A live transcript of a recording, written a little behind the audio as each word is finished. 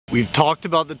We've talked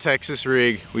about the Texas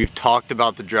rig, we've talked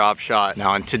about the drop shot.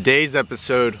 Now in today's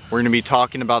episode, we're gonna be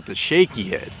talking about the shaky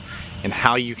head and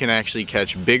how you can actually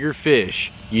catch bigger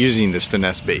fish using this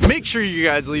finesse bait. Make sure you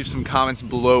guys leave some comments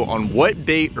below on what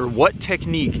bait or what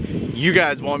technique you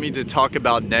guys want me to talk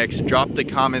about next. Drop the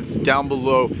comments down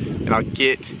below and I'll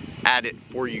get at it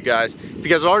for you guys. If you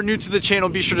guys are new to the channel,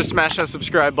 be sure to smash that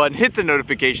subscribe button, hit the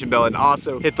notification bell, and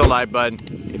also hit the like button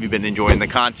if you've been enjoying the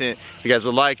content. If you guys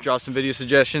would like, drop some video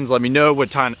suggestions. Let me know what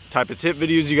type of tip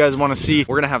videos you guys want to see.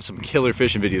 We're gonna have some killer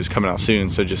fishing videos coming out soon,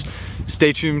 so just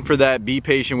stay tuned for that. Be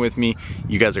patient with me.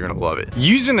 You guys are gonna love it.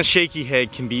 Using a shaky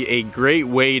head can be a great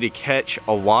way to catch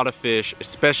a lot of fish,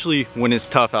 especially when it's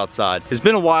tough outside. It's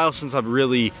been a while since I've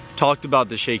really talked about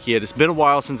the shaky head. It's been a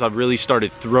while since I've really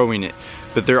started throwing it.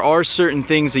 But there are certain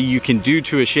things that you can do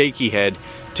to a shaky head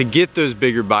to get those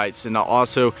bigger bites and to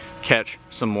also catch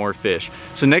some more fish.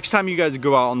 So next time you guys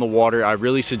go out on the water, I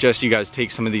really suggest you guys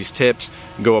take some of these tips,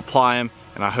 go apply them,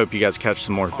 and I hope you guys catch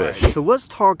some more fish. Right, so let's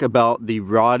talk about the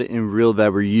rod and reel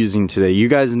that we're using today. You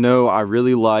guys know I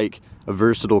really like a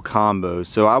versatile combo.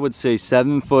 So I would say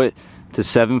 7-foot to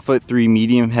 7'3"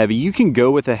 medium heavy. You can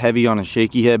go with a heavy on a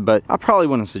shaky head, but I probably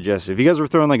wouldn't suggest it. If you guys were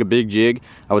throwing like a big jig,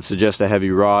 I would suggest a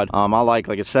heavy rod. I like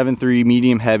a 7'3"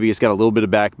 medium heavy. It's got a little bit of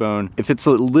backbone. If it's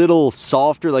a little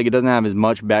softer, like it doesn't have as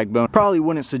much backbone, probably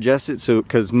wouldn't suggest it, so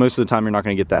because most of the time you're not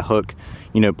gonna get that hook,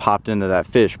 you know, popped into that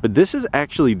fish. But this is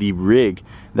actually the rig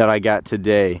that I got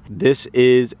today. This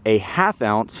is a 1/2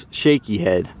 ounce shaky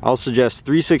head. I'll suggest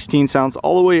 3/16 ounce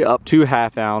all the way up to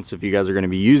 1/2 ounce if you guys are gonna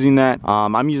be using that.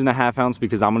 I'm using a 1/2 ounce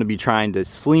because I'm gonna be trying to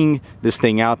sling this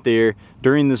thing out there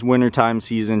during this wintertime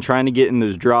season, trying to get in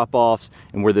those drop-offs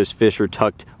and where those fish are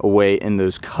tucked away in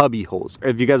those cubby holes.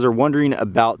 If you guys are wondering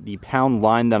about the pound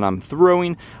line that I'm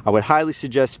throwing, I would highly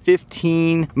suggest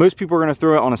 15. Most people are gonna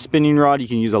throw it on a spinning rod. You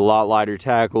can use a lot lighter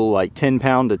tackle, like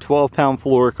 10-pound to 12-pound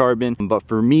fluorocarbon. But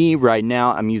for me right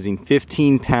now, I'm using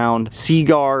 15-pound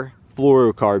Seagar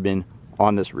fluorocarbon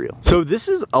on this reel. So this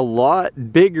is a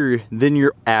lot bigger than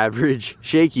your average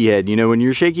shaky head. You know, when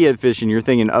you're shaky head fishing, you're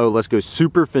thinking, oh, let's go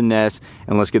super finesse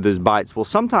and let's get those bites. Well,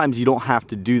 sometimes you don't have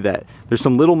to do that. There's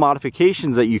some little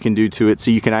modifications that you can do to it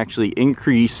so you can actually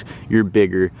increase your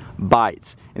bigger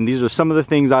bites. And these are some of the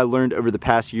things I learned over the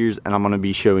past years, and I'm gonna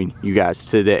be showing you guys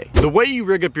today. The way you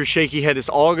rig up your shaky head is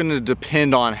all gonna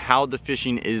depend on how the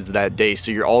fishing is that day.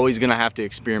 So you're always gonna have to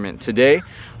experiment. Today,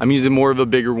 I'm using more of a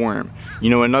bigger worm. You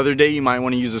know, another day you might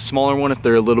wanna use a smaller one if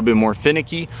they're a little bit more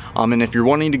finicky. And if you're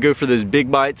wanting to go for those big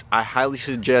bites, I highly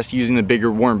suggest using the bigger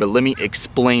worm, but let me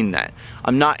explain that.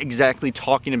 I'm not exactly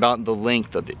talking about the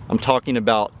length of it. I'm talking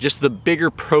about just the bigger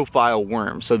profile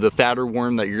worm. So the fatter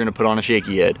worm that you're gonna put on a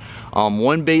shaky head.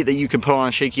 One bait that you can put on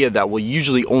a shaky head that will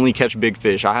usually only catch big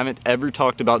fish. I haven't ever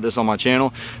talked about this on my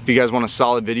channel. If you guys want a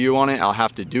solid video on it, I'll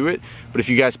have to do it. But if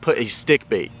you guys put a stick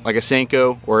bait, like a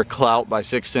Senko or a Clout by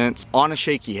 6 cents on a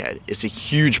shaky head, it's a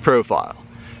huge profile.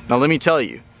 Now let me tell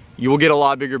you, you will get a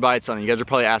lot bigger bites on it. You guys are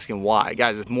probably asking why.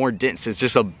 Guys, it's more dense, it's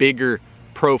just a bigger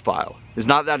profile. It's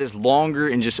not that it's longer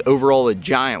and just overall a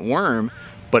giant worm,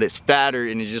 but it's fatter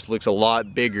and it just looks a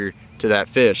lot bigger to that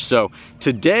fish. So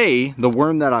today, the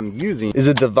worm that I'm using is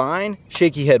a Divine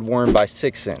shaky head worm by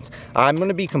 6 cents. I'm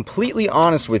gonna be completely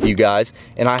honest with you guys,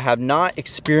 and I have not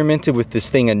experimented with this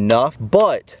thing enough,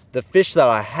 but the fish that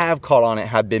I have caught on it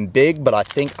have been big, but I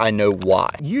think I know why.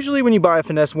 Usually when you buy a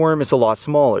finesse worm, it's a lot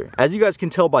smaller. As you guys can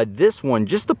tell by this one,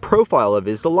 just the profile of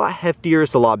it is a lot heftier,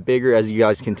 it's a lot bigger. As you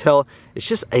guys can tell, it's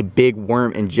just a big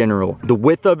worm in general. The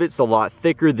width of it's a lot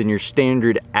thicker than your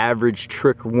standard average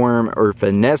trick worm or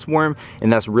finesse worm,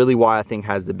 and that's really why I think it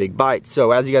has the big bite.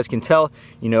 So as you guys can tell,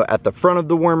 you know, at the front of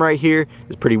the worm right here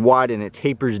is pretty wide and it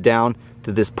tapers down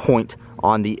to this point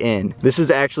on the end. This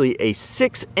is actually a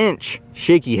 6-inch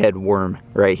shaky head worm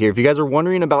right here. If you guys are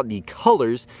wondering about the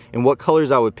colors and what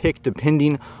colors I would pick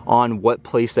depending on what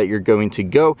place that you're going to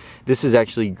go, this is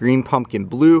actually green pumpkin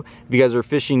blue. If you guys are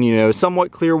fishing, you know,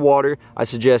 somewhat clear water, I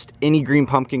suggest any green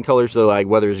pumpkin colors. So like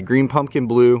whether it's green pumpkin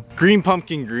blue, green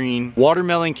pumpkin green,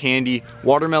 watermelon candy,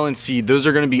 watermelon seed, those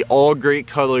are gonna be all great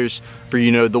colors for,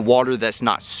 you know, the water that's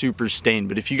not super stained.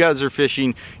 But if you guys are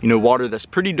fishing, you know, water that's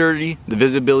pretty dirty, the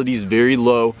visibility is very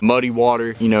low, muddy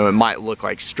water, you know, it might look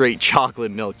like straight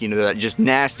chocolate milk, you know, that just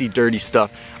nasty dirty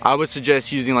stuff, I would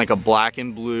suggest using like a black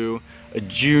and blue, a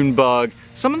June bug,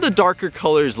 some of the darker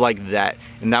colors like that,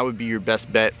 and that would be your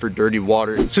best bet for dirty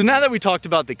water. So now that we talked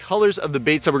about the colors of the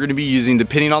baits that we're gonna be using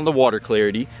depending on the water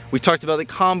clarity, we talked about the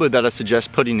combo that I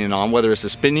suggest putting in on, whether it's a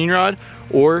spinning rod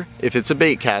or if it's a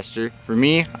bait caster. For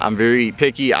me, I'm very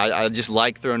picky. I just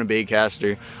like throwing a bait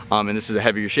caster, and this is a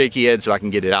heavier shaky head so I can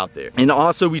get it out there. And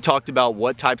also we talked about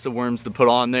what types of worms to put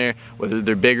on there, whether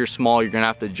they're big or small. You're gonna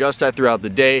have to adjust that throughout the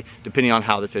day depending on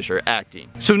how the fish are acting.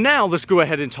 So now let's go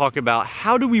ahead and talk about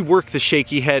how do we work the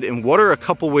shaky head and what are a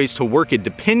couple ways to work it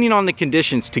depending on the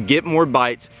conditions to get more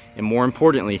bites and, more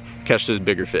importantly, catch those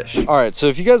bigger fish. All right, so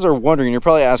if you guys are wondering, you're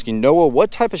probably asking, Noah, what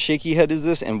type of shaky head is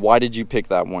this and why did you pick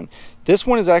that one? This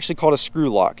one is actually called a screw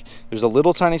lock. There's a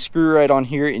little tiny screw right on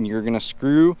here, and you're gonna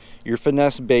screw your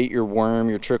finesse bait, your worm,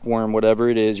 your trick worm, whatever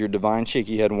it is, your divine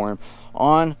shaky head worm,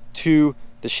 onto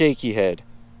the shaky head.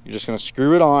 You're just gonna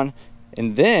screw it on,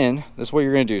 and then this is what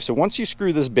you're gonna do. So once you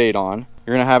screw this bait on,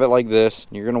 you're gonna have it like this.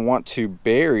 You're gonna want to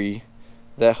bury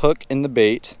that hook in the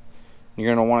bait.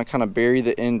 You're gonna wanna kind of bury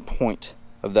the end point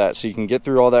of that so you can get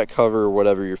through all that cover or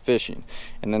whatever you're fishing,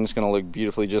 and then it's going to look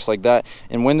beautifully just like that.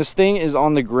 And when this thing is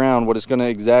on the ground, what it's going to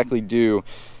exactly do,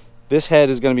 this head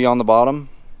is going to be on the bottom,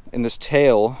 and this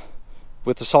tail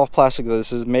with the soft plastic that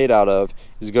this is made out of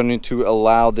is going to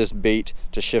allow this bait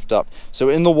to shift up. So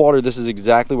in the water, this is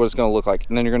exactly what it's going to look like.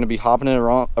 And then you're going to be hopping it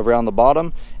around the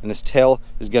bottom, and this tail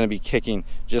is going to be kicking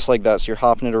just like that. So you're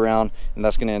hopping it around, and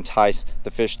that's going to entice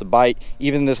the fish to bite.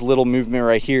 Even this little movement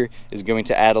right here is going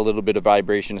to add a little bit of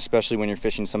vibration, especially when you're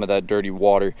fishing some of that dirty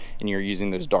water and you're using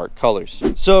those dark colors.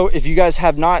 So if you guys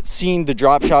have not seen the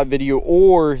drop shot video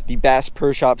or the Bass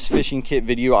Pro Shops fishing kit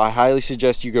video, I highly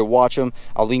suggest you go watch them.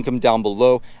 I'll link them down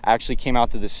below. I actually came out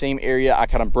to the same area. I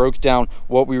kind of broke down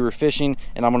what we were fishing,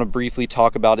 and I'm going to briefly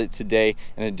talk about it today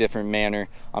in a different manner,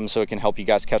 so it can help you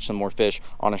guys catch some more fish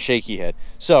on a shaky head.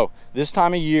 So this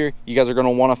time of year, you guys are going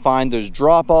to want to find those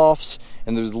drop-offs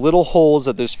and those little holes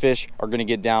that those fish are going to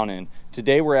get down in.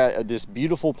 Today we're at this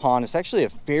beautiful pond. It's actually a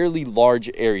fairly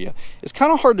large area. It's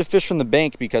kind of hard to fish from the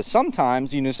bank because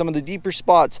sometimes, you know, some of the deeper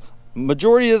spots,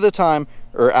 majority of the time,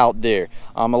 are out there.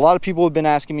 A lot of people have been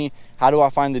asking me, how do I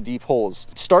find the deep holes?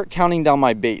 Start counting down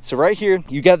my bait. So right here,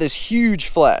 you got this huge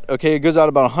flat, okay? It goes out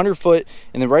about 100 foot,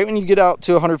 and then right when you get out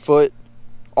to 100 foot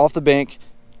off the bank,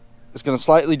 it's gonna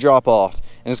slightly drop off.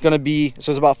 And it's gonna be,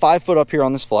 so it's about 5 foot up here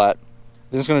on this flat.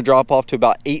 Then it's gonna drop off to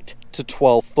about 8 to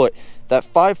 12 foot. That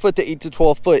 5 foot to 8 to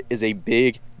 12 foot is a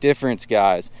big difference,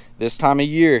 guys. This time of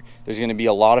year, there's going to be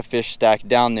a lot of fish stacked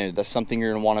down there. That's something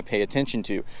you're going to want to pay attention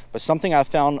to. But something I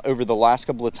found over the last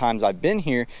couple of times I've been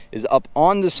here is up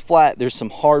on this flat, there's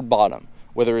some hard bottom,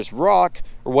 whether it's rock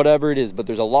or whatever it is, but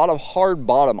there's a lot of hard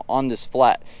bottom on this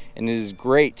flat, and it is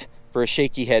great for a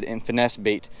shaky head and finesse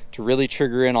bait to really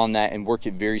trigger in on that and work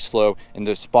it very slow in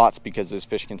those spots because those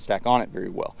fish can stack on it very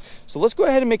well. So let's go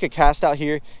ahead and make a cast out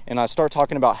here, and I start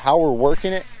talking about how we're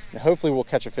working it, and hopefully we'll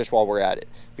catch a fish while we're at it.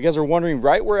 If you guys are wondering,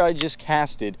 right where I just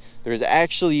casted, there is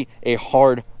actually a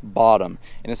hard bottom,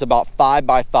 and it's about 5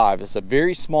 by 5. It's a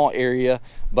very small area,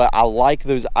 but I like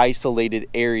those isolated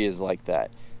areas like that.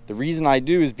 The reason I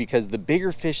do is because the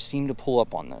bigger fish seem to pull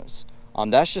up on those.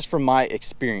 That's just from my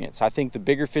experience. I think the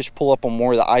bigger fish pull up on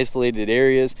more of the isolated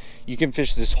areas. You can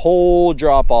fish this whole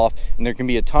drop off and there can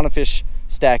be a ton of fish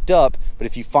stacked up, but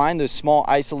if you find those small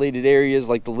isolated areas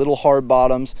like the little hard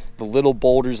bottoms, the little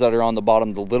boulders that are on the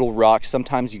bottom, the little rocks,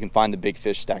 sometimes you can find the big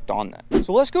fish stacked on that.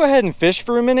 So let's go ahead and fish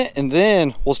for a minute, and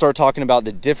then we'll start talking about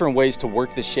the different ways to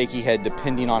work the shaky head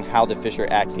depending on how the fish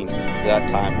are acting that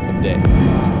time of day.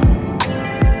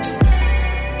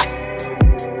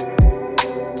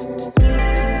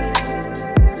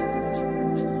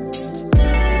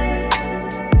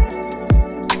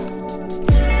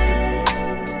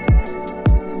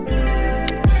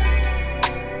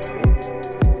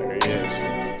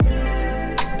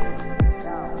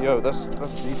 Yo, that's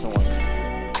a decent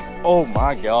one. Oh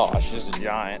my gosh, it's a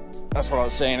giant. That's what I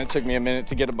was saying. It took me a minute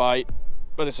to get a bite,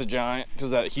 but it's a giant because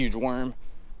of that huge worm.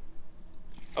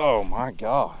 Oh my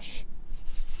gosh.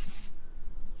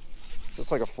 Is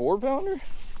this like a 4-pounder?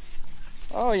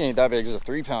 Oh, he ain't that big. It's a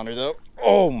 3-pounder though.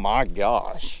 Oh my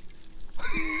gosh.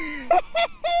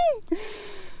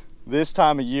 This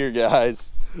time of year,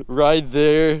 guys, right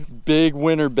there, big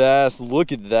winter bass.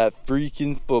 Look at that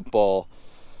freaking football.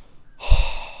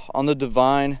 On the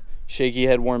Divine Shaky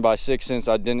Head worn by 6 Cents,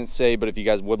 I didn't say, but if you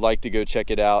guys would like to go check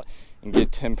it out and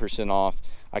get 10% off,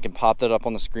 I can pop that up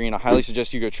on the screen. I highly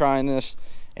suggest you go trying this,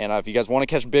 and if you guys want to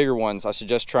catch bigger ones, I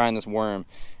suggest trying this worm.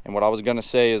 And what I was gonna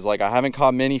say is, like, I haven't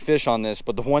caught many fish on this,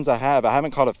 but the ones I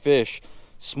haven't caught a fish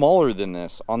smaller than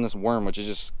this on this worm, which is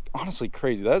just honestly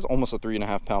crazy. That is almost a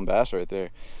 3.5-pound bass right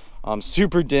there.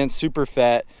 Super dense, super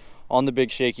fat on the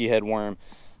big shaky head worm.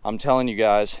 I'm telling you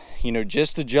guys, you know,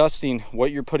 just adjusting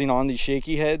what you're putting on these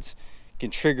shaky heads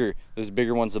can trigger those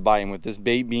bigger ones to bite. And with this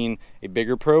bait being a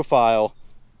bigger profile,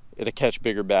 it'll catch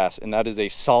bigger bass. And that is a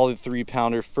solid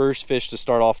 3-pounder, first fish to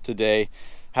start off today.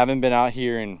 Haven't been out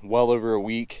here in well over a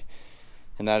week,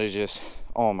 and that is just,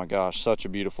 oh my gosh, such a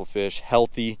beautiful fish.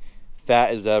 Healthy,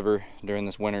 fat as ever during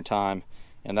this winter time,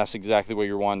 and that's exactly what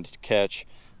you're wanting to catch,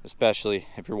 especially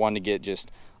if you're wanting to get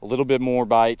just a little bit more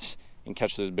bites and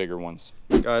catch those bigger ones.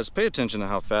 Guys, pay attention to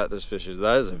how fat this fish is.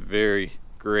 That is a very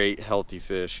great, healthy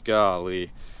fish.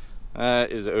 Golly, that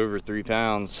is over 3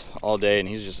 pounds all day, and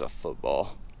he's just a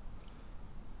football.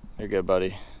 There you go,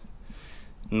 buddy.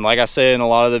 And like I say in a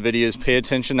lot of the videos, pay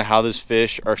attention to how those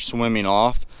fish are swimming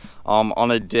off.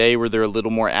 On a day where they're a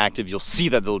little more active, you'll see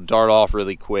that they'll dart off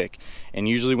really quick. And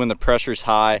usually when the pressure's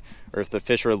high, or if the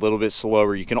fish are a little bit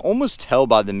slower, you can almost tell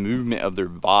by the movement of their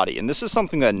body. And this is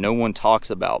something that no one talks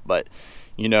about, but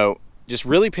you know, just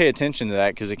really pay attention to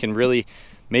that, because it can really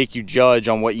make you judge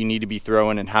on what you need to be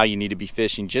throwing and how you need to be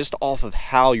fishing just off of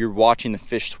how you're watching the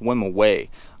fish swim away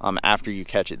after you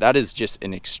catch it. That is just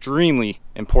an extremely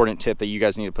important tip that you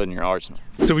guys need to put in your arsenal.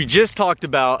 So we just talked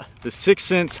about the 6th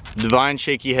Sense Divine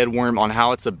Shaky Head Worm, on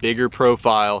how it's a bigger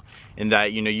profile, and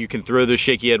that, you know, you can throw those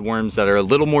shaky head worms that are a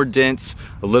little more dense,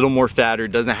 a little more fatter.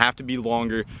 It doesn't have to be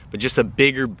longer, but just a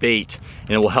bigger bait,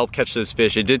 and it will help catch those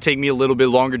fish. It did take me a little bit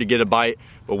longer to get a bite,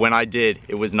 but when I did,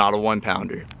 it was not a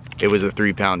 1-pounder. It was a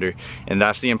 3-pounder. And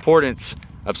that's the importance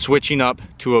of switching up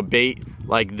to a bait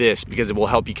like this, because it will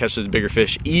help you catch those bigger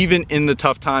fish even in the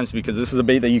tough times, because this is a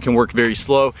bait that you can work very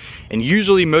slow. And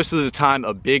usually most of the time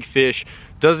a big fish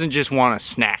doesn't just want a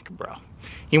snack, bro.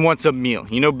 He wants a meal.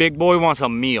 You know, big boy wants a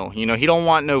meal. You know, he don't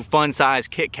want no fun size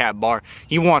Kit Kat bar.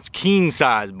 He wants king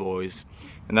size, boys.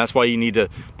 And that's why you need to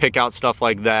pick out stuff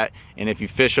like that. And if you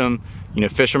fish them, you know,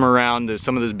 fish them around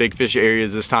some of those big fish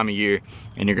areas this time of year,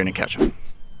 and you're gonna catch them.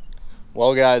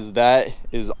 Well guys, that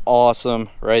is awesome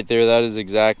right there. That is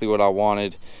exactly what I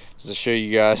wanted, is to show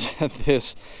you guys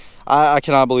this. I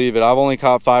cannot believe it. I've only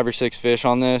caught 5 or 6 fish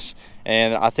on this,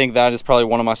 and I think that is probably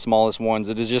one of my smallest ones.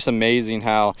 It is just amazing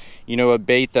how, you know, a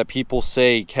bait that people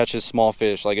say catches small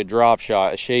fish, like a drop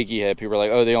shot, a shaky head, people are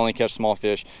like, oh, they only catch small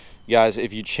fish. Guys,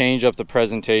 if you change up the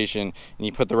presentation and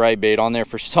you put the right bait on there,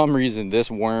 for some reason this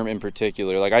worm in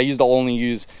particular, like I used to only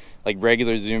use like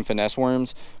regular Zoom finesse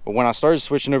worms, but when I started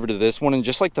switching over to this one, and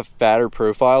just like the fatter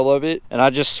profile of it, and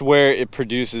I just swear it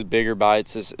produces bigger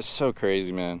bites. It's so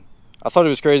crazy, man. I thought it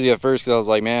was crazy at first, because I was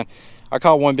like, man, I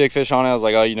caught 1 big fish on it. I was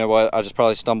like, oh, you know what, I just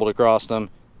probably stumbled across them.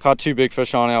 Caught 2 big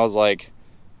fish on it. I was like,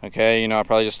 okay, you know, I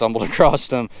probably just stumbled across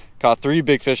them. Caught 3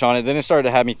 big fish on it. Then it started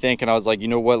to have me thinking. I was like, you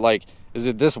know what, like, is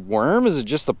it this worm? Is it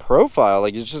just the profile?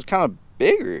 Like, it's just kind of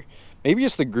bigger. Maybe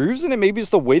it's the grooves in it. Maybe it's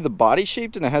the way the body's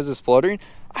shaped and it has this fluttering.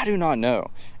 I do not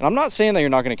know. And I'm not saying that you're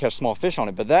not going to catch small fish on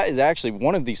it, but that is actually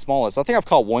one of the smallest. I think I've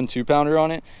caught 1 2-pounder on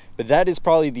it, but that is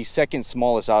probably the 2nd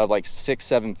smallest out of like 6,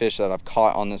 7 fish that I've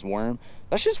caught on this worm.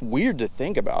 That's just weird to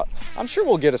think about. I'm sure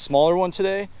we'll get a smaller one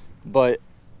today, but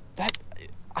that,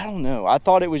 I don't know. I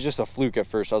thought it was just a fluke at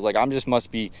first. I was like, I'm just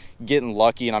must be getting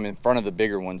lucky and I'm in front of the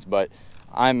bigger ones, but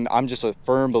I'm just a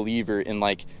firm believer in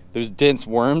like those dense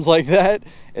worms like that,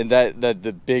 and that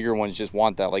the bigger ones just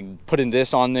want that. Like putting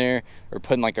this on there, or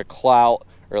putting like a clout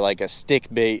or like a stick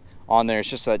bait on there, it's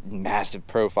just a massive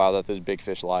profile that those big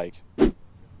fish like.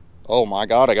 Oh my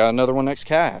God, I got another one next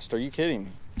cast. Are you kidding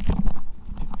me?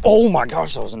 Oh my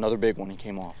gosh, that was another big one. He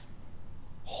came off.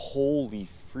 Holy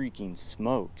freaking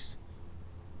smokes.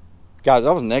 Guys,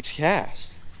 that was next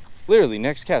cast. Literally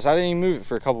next cast. I didn't even move it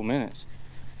for a couple minutes.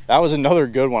 That was another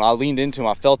good one. I leaned into him,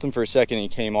 I felt him for a second, and he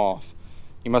came off.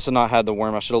 He must have not had the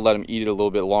worm. I should have let him eat it a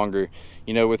little bit longer.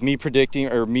 You know, with me predicting,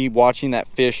 or me watching that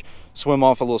fish swim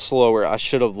off a little slower, I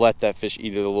should have let that fish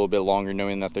eat it a little bit longer,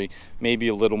 knowing that they may be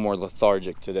a little more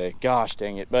lethargic today. Gosh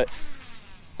dang it. But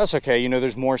that's okay. You know,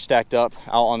 there's more stacked up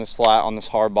out on this flat, on this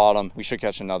hard bottom. We should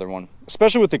catch another one,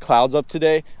 especially with the clouds up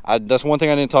today. That's one thing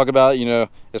I didn't talk about. You know,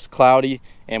 it's cloudy,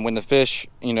 and when the fish,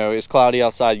 you know, is cloudy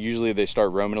outside, usually they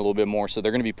start roaming a little bit more, so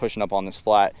they're going to be pushing up on this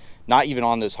flat, not even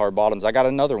on those hard bottoms. I got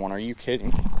another one. Are you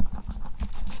kidding?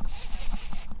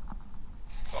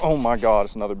 Oh my God,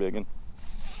 it's another big one.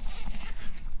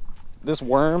 This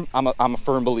worm, I'm a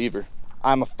firm believer.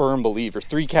 I'm a firm believer.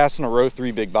 3 casts in a row,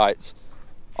 3 big bites.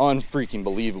 Unfreaking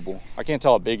believable. I can't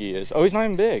tell how big he is. Oh, he's not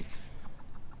even big.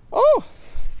 Oh,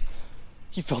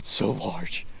 he felt so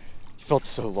large. He felt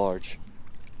so large.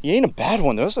 He ain't a bad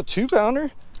one though. That's a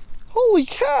 2-pounder. Holy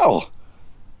cow.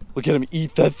 Look at him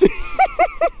eat that thing.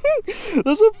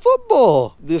 That's a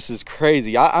football. This is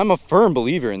crazy. I'm a firm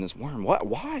believer in this worm. What?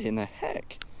 Why in the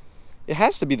heck? it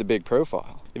has to be the big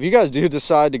profile. If you guys do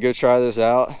decide to go try this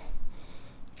out,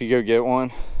 if you go get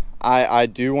one, I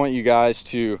do want you guys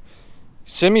to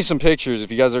send me some pictures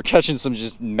if you guys are catching some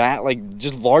just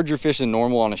larger fish than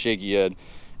normal on a shaky head.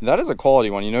 And that is a quality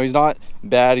one. You know, he's not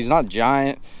bad, he's not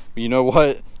giant, but you know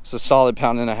what? It's a solid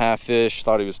 1.5 pound fish.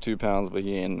 Thought he was 2 pounds, but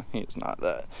he is not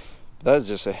that. But that is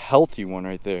just a healthy one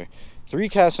right there. 3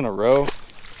 casts in a row.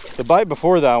 The bite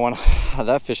before that one,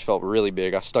 that fish felt really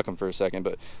big. I stuck him for a second,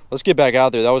 but let's get back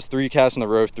out there. That was 3 casts in a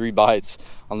row, 3 bites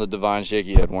on the divine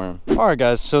shaky head worm. All right,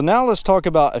 guys, so now let's talk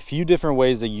about a few different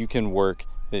ways that you can work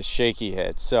this shaky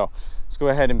head. So let's go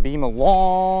ahead and beam a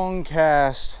long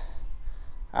cast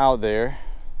out there,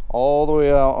 all the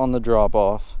way out on the drop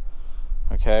off.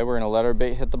 Okay, we're gonna let our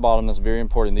bait hit the bottom. That's very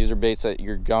important. These are baits that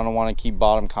you're gonna wanna keep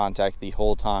bottom contact the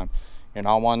whole time. You're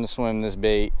not wanting to swim this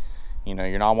bait. You know,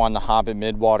 you're not wanting to hop it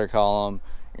mid-water column.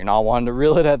 You're not wanting to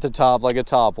reel it at the top like a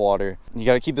top water. You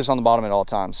got to keep this on the bottom at all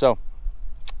times. So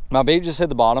my bait just hit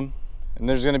the bottom, and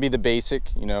there's going to be the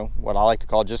basic, you know, what I like to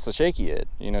call just the shaky head,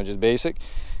 you know, just basic.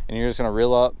 And you're just going to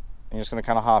reel up, and you're just going to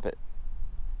kind of hop it.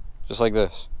 Just like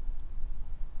this.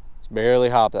 Just barely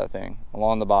hop that thing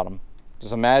along the bottom.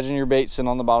 Just imagine your bait sitting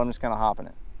on the bottom, just kind of hopping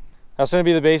it. That's going to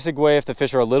be the basic way. If the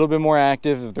fish are a little bit more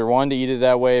active, if they're wanting to eat it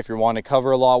that way, if you're wanting to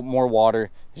cover a lot more water,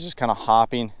 it's just kind of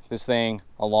hopping this thing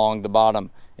along the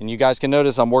bottom. And you guys can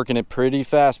notice I'm working it pretty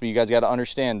fast, but you guys got to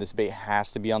understand this bait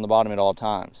has to be on the bottom at all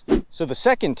times. So the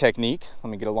second technique, let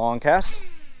me get a long cast,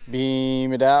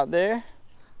 beam it out there,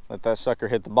 let that sucker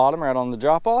hit the bottom right on the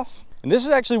drop off. And this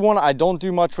is actually one I don't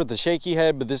do much with the shaky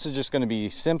head, but this is just going to be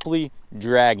simply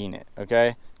dragging it,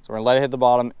 okay? So we're going to let it hit the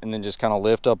bottom and then just kind of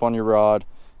lift up on your rod.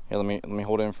 Here, let me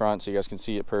hold it in front so you guys can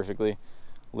see it perfectly.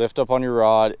 Lift up on your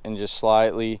rod and just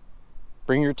slightly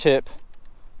bring your tip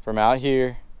from out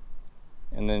here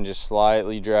and then just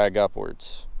slightly drag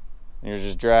upwards. And you're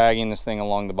just dragging this thing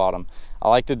along the bottom. I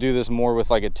like to do this more with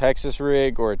like a Texas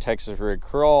rig or a Texas rig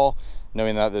crawl,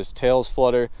 knowing that those tails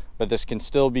flutter, but this can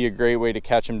still be a great way to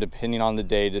catch them depending on the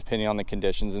day, depending on the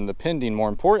conditions, and depending, more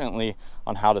importantly,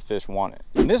 on how the fish want it.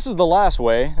 And this is the last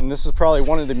way, and this is probably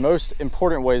one of the most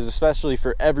important ways, especially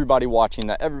for everybody watching,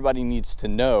 that everybody needs to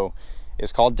know.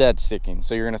 It's called dead sticking.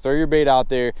 So you're gonna throw your bait out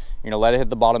there, you're gonna let it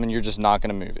hit the bottom, and you're just not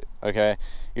gonna move it, okay?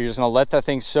 You're just gonna let that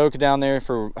thing soak down there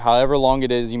for however long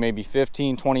it is. You may be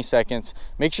 15, 20 seconds.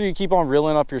 Make sure you keep on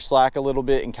reeling up your slack a little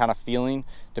bit and kind of feeling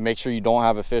to make sure you don't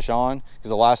have a fish on, because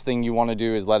the last thing you wanna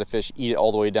do is let a fish eat it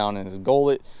all the way down and just goal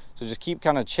it. So just keep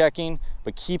kind of checking,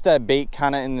 but keep that bait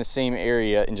kind of in the same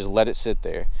area and just let it sit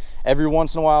there. Every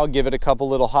once in a while, give it a couple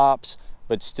little hops,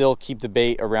 but still keep the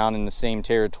bait around in the same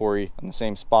territory, in the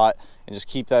same spot, and just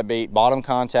keep that bait bottom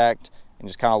contact and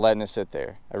just kind of letting it sit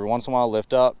there. Every once in a while,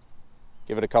 lift up,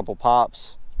 give it a couple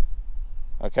pops,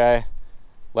 okay?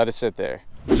 Let it sit there.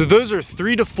 So those are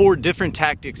 3 to 4 different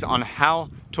tactics on how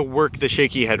to work the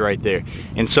shaky head right there.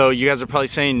 And so you guys are probably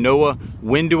saying, Noah,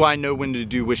 when do I know when to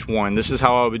do which one? This is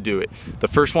how I would do it. The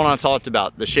first one I talked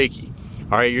about, the shaky.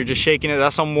 All right, you're just shaking it.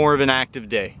 That's on more of an active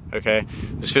day, okay?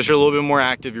 This fish are a little bit more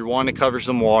active. You're wanting to cover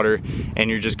some water, and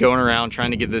you're just going around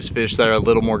trying to get this fish that are a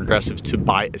little more aggressive to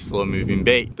bite a slow-moving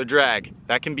bait. The drag,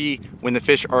 that can be when the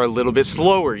fish are a little bit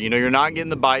slower. You know, you're not getting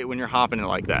the bite when you're hopping it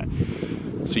like that.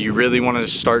 So you really want to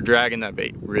start dragging that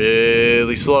bait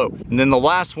really slow. And then the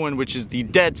last one, which is the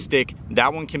dead stick,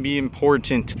 that one can be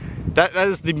important. That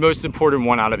is the most important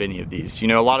one out of any of these. You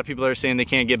know, a lot of people are saying they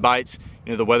can't get bites.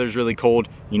 You know, the weather's really cold,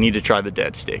 you need to try the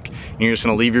dead stick. And you're just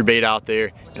gonna leave your bait out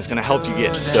there, and it's gonna help you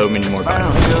get so many more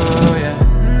bites.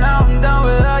 Now I'm done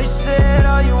with all you said,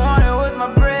 all you wanted was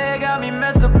my bread, got me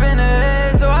messed up in the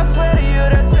head, so I swear to you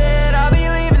that's it, I'll be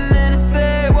leaving in a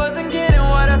sec, wasn't getting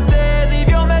what I said, leave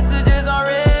your messages on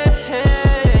red,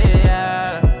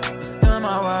 yeah, it's still in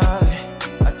my wallet,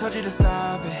 I told you to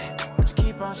stop it, but you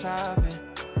keep on shopping.